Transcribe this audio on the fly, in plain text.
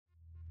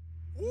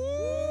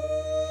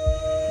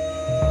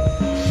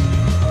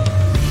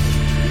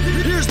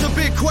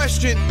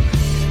question.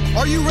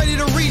 Are you ready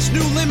to reach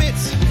new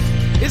limits?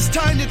 It's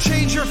time to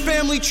change your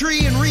family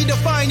tree and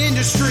redefine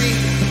industry.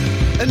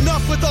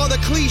 Enough with all the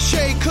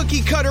cliche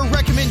cookie cutter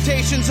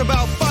recommendations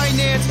about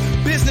finance,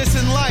 business,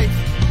 and life.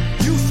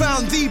 You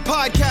found the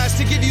podcast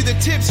to give you the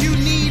tips you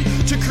need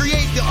to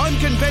create the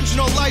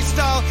unconventional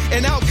lifestyle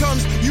and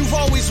outcomes you've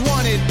always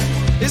wanted.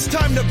 It's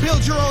time to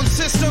build your own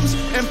systems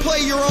and play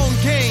your own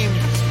game.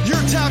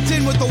 You're tapped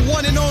in with the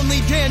one and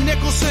only Dan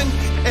Nicholson,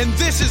 and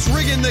this is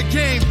Rigging the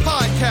Game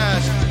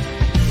Podcast.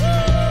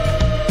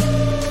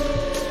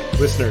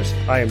 Listeners,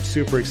 I am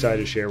super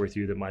excited to share with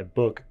you that my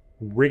book,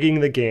 Rigging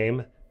the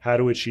Game, How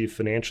to Achieve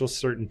Financial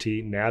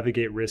Certainty,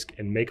 Navigate Risk,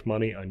 and Make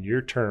Money on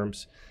Your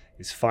Terms,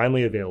 is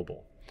finally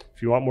available.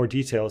 If you want more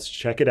details,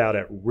 check it out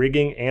at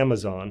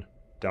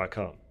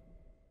riggingamazon.com.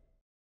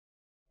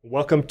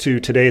 Welcome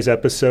to today's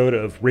episode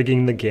of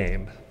Rigging the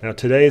Game. Now,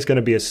 today is going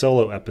to be a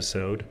solo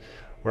episode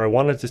where I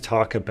wanted to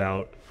talk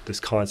about this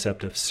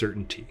concept of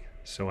certainty.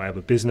 So I have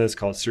a business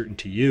called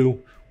Certainty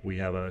U. We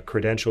have a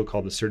credential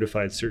called the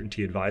Certified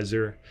Certainty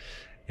Advisor.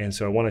 And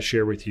so I want to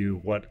share with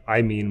you what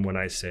I mean when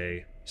I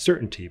say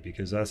certainty,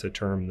 because that's a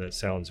term that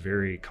sounds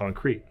very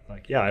concrete.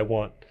 Like, yeah, I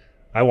want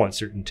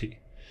certainty.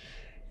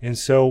 And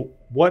so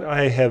what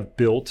I have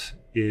built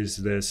is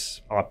this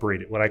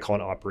what I call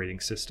an operating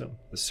system,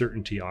 the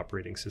certainty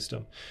operating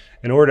system.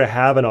 In order to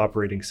have an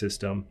operating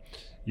system,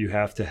 you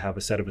have to have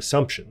a set of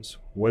assumptions.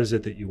 What is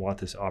it that you want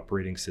this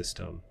operating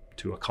system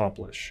to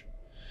accomplish?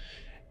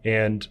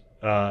 And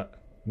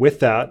with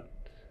that,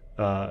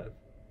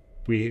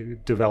 we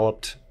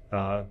developed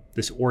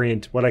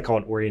what I call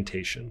an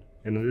orientation.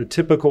 And the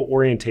typical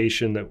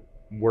orientation that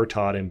we're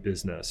taught in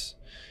business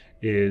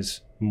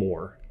is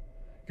more.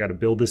 You got to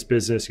build this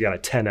business. You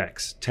got to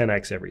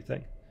 10x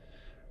everything,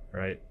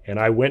 right? And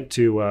I went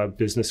to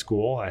business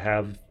school. I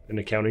have an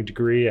accounting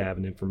degree. I have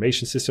an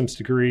information systems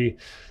degree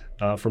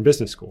from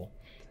business school.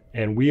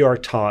 And we are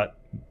taught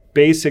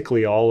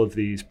basically all of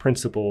these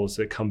principles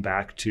that come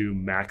back to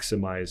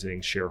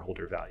maximizing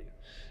shareholder value.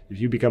 If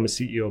you become a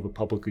CEO of a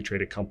publicly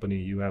traded company,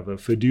 you have a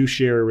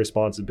fiduciary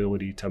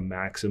responsibility to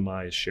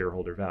maximize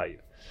shareholder value.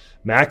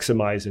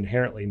 Maximize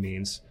inherently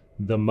means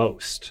the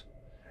most.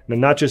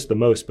 And not just the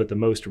most, but the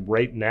most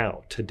right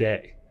now,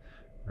 today,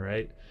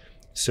 right?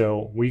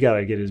 So we got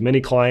to get as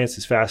many clients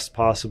as fast as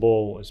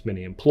possible, as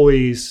many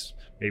employees,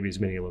 maybe as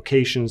many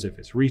locations if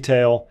it's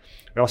retail.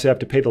 We also have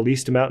to pay the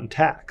least amount in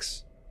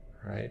tax,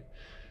 right?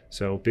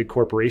 So big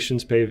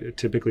corporations pay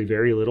typically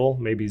very little,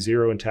 maybe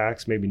zero in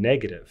tax, maybe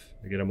negative.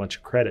 They get a bunch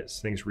of credits,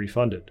 things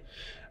refunded.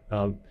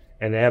 And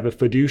they have a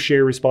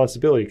fiduciary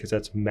responsibility because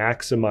that's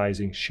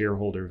maximizing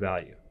shareholder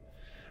value.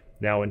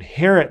 Now,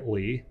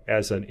 inherently,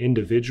 as an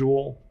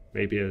individual,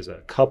 maybe as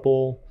a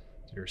couple,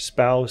 your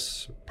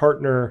spouse,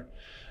 partner,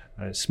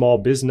 a small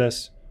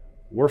business,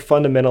 we're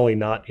fundamentally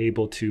not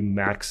able to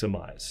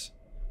maximize.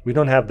 We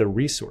don't have the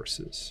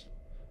resources,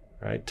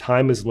 right?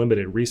 Time is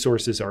limited.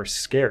 Resources are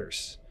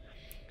scarce.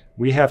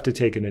 We have to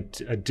take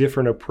a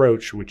different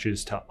approach, which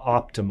is to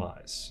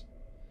optimize.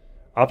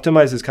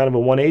 Optimize is kind of a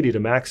 180 to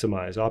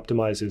maximize.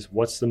 Optimize is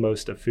what's the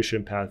most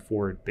efficient path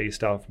forward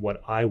based off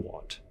what I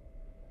want.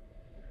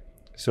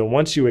 So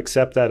once you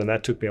accept that, and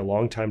that took me a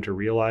long time to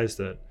realize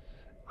that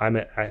I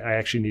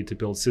actually need to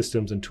build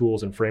systems and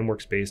tools and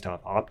frameworks based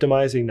off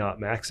optimizing, not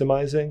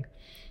maximizing,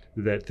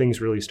 that things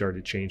really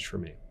started to change for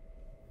me.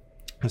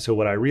 And so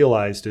what I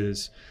realized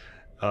is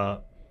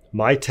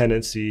my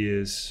tendency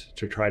is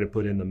to try to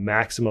put in the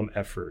maximum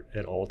effort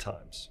at all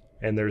times.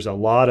 And there's a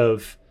lot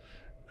of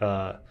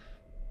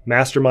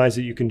masterminds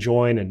that you can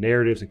join and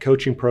narratives and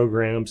coaching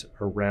programs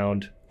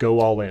around go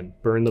all in,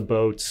 burn the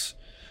boats,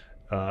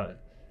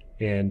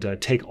 and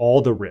take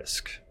all the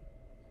risk,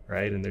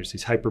 right? And there's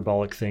these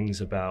hyperbolic things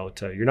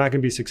about you're not going to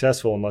be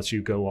successful unless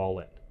you go all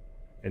in,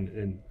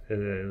 and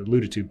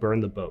alluded to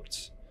burn the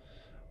boats.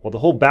 Well, the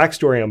whole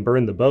backstory on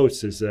burn the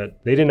boats is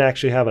that they didn't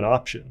actually have an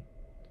option.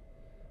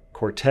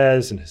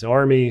 Cortez and his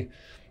army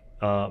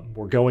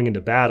were going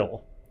into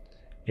battle,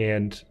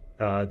 and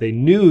they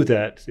knew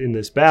that in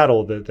this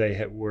battle that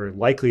they were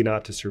likely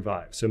not to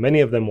survive. So many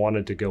of them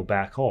wanted to go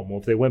back home. Well,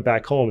 if they went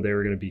back home, they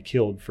were going to be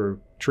killed for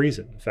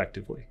treason,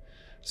 effectively.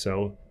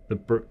 So the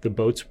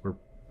boats were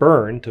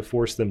burned to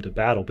force them to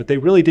battle, but they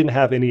really didn't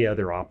have any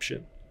other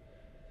option,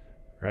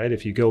 right?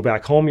 If you go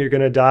back home, you're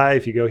going to die.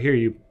 If you go here,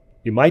 you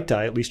might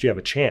die. At least you have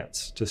a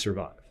chance to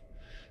survive.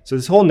 So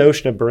this whole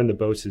notion of burn the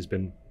boats has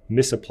been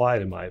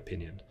misapplied, in my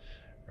opinion,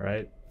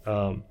 right?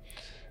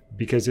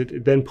 Because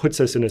it then puts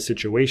us in a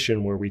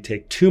situation where we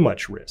take too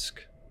much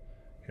risk,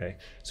 okay?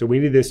 So we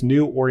need this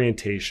new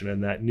orientation,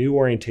 and that new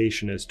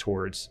orientation is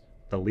towards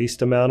the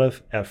least amount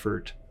of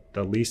effort,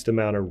 the least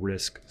amount of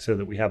risk, so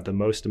that we have the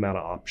most amount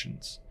of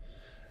options.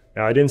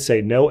 Now, I didn't say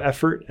no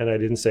effort, and I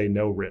didn't say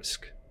no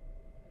risk.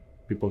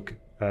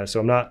 So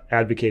I'm not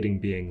advocating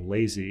being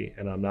lazy,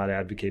 and I'm not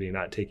advocating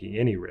not taking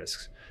any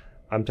risks.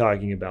 I'm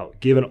talking about,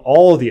 given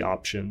all the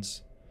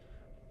options,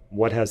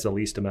 what has the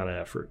least amount of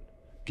effort?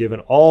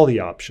 Given all the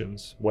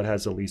options, what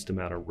has the least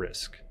amount of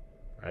risk,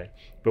 right?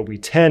 But we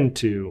tend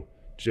to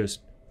just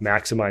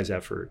maximize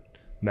effort,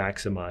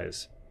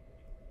 maximize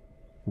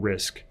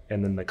risk.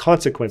 And then the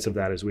consequence of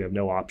that is we have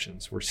no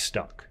options. We're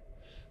stuck.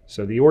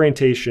 So the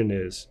orientation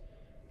is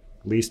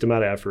least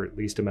amount of effort,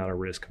 least amount of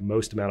risk,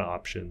 most amount of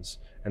options.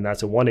 And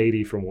that's a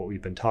 180 from what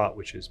we've been taught,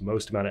 which is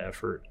most amount of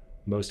effort,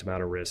 most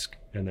amount of risk,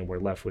 and then we're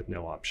left with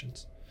no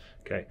options.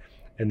 Okay.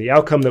 And the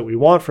outcome that we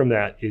want from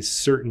that is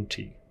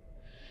certainty.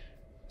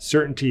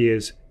 Certainty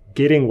is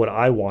getting what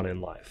I want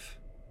in life.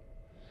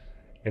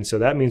 And so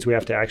that means we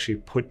have to actually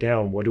put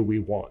down, what do we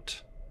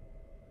want?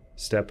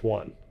 Step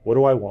one, what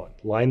do I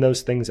want? Line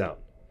those things out.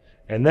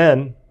 And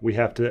then we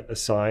have to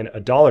assign a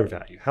dollar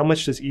value. How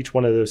much does each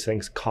one of those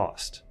things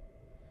cost?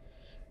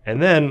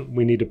 And then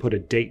we need to put a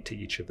date to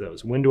each of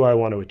those. When do I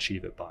want to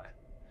achieve it by?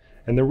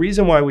 And the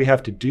reason why we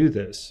have to do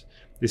this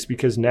is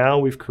because now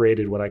we've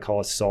created what I call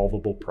a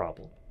solvable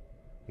problem.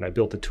 And I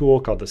built a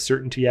tool called the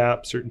Certainty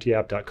App,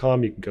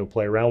 certaintyapp.com. You can go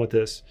play around with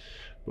this.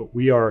 But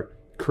we are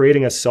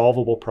creating a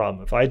solvable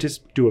problem. If I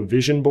just do a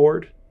vision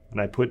board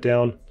and I put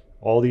down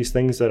all these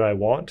things that I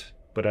want,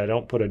 but I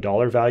don't put a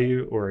dollar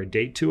value or a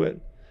date to it,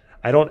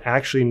 I don't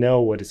actually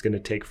know what it's going to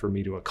take for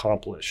me to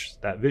accomplish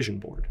that vision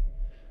board.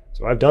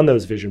 So I've done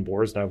those vision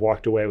boards and I've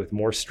walked away with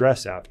more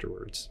stress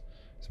afterwards.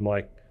 So I'm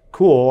like,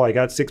 cool, I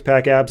got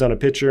 6-pack abs on a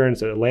picture and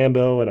a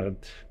Lambo and a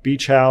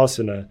beach house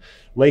and a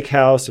lake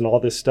house and all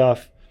this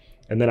stuff.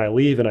 And then I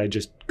leave and I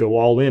just go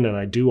all in and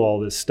I do all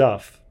this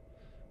stuff.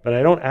 But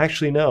I don't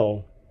actually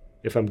know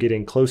if I'm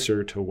getting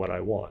closer to what I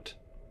want.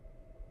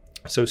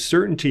 So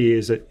certainty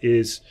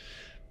is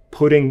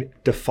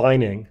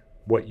defining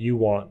what you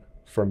want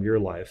from your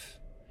life,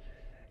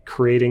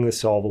 creating the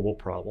solvable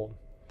problem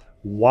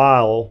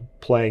while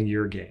playing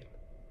your game.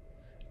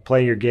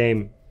 Playing your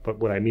game, but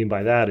what I mean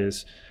by that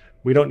is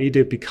we don't need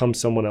to become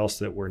someone else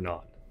that we're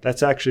not.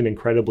 That's actually an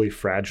incredibly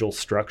fragile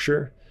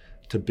structure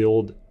to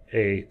build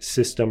a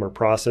system or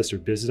process or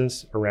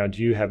business around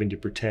you having to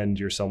pretend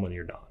you're someone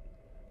you're not.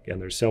 Again,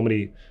 there's so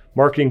many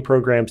marketing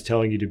programs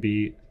telling you to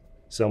be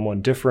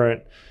someone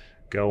different,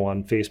 go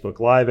on Facebook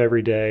Live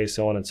every day,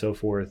 so on and so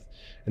forth,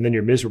 and then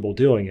you're miserable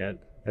doing it,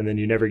 and then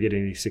you never get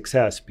any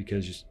success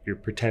because you're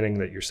pretending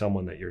that you're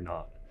someone that you're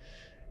not.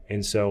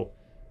 And so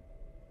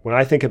when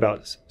I think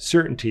about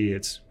certainty,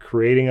 it's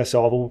creating a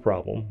solvable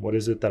problem. What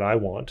is it that I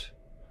want?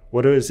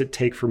 What does it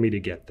take for me to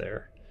get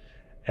there?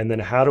 And then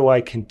how do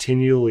I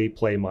continually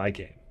play my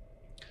game?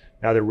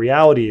 Now, the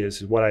reality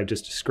is what I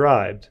just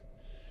described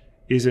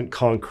isn't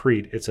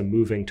concrete. It's a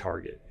moving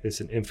target.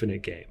 It's an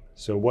infinite game.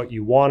 So what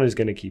you want is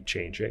going to keep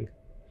changing.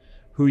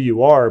 Who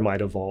you are might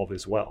evolve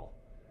as well.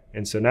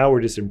 And so now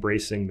we're just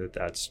embracing that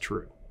that's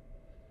true.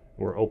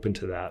 We're open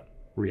to that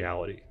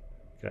reality.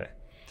 Okay.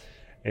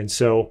 And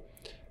so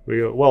we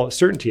go, well,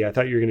 certainty, I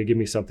thought you were going to give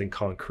me something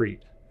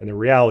concrete. And the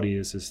reality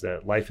is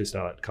that life is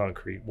not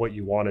concrete. What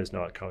you want is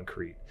not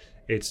concrete.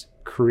 It's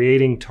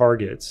creating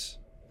targets,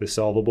 the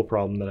solvable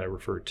problem that I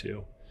referred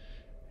to,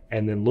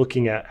 and then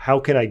looking at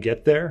how can I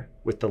get there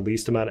with the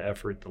least amount of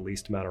effort, the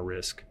least amount of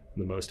risk,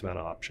 and the most amount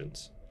of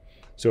options.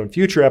 So in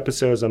future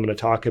episodes, I'm going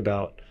to talk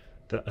about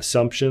the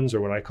assumptions,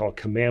 or what I call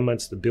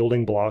commandments, the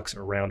building blocks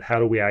around how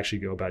do we actually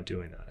go about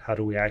doing that? How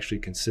do we actually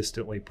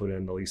consistently put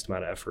in the least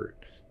amount of effort,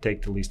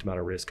 take the least amount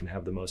of risk, and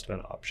have the most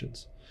amount of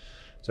options?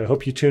 So I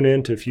hope you tune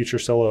in to future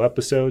solo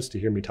episodes to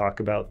hear me talk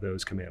about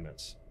those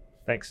commandments.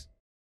 Thanks.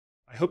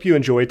 I hope you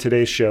enjoyed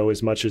today's show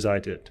as much as I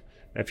did.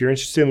 Now, if you're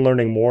interested in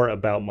learning more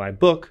about my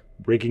book,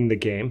 Rigging the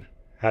Game,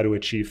 How to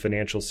Achieve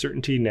Financial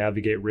Certainty,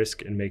 Navigate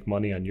Risk, and Make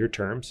Money on Your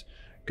Terms,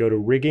 go to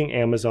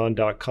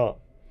riggingamazon.com.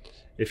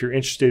 If you're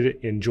interested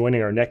in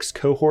joining our next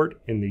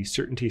cohort in the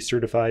Certainty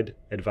Certified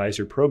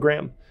Advisor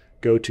Program,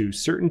 go to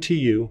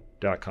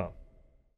certaintyu.com.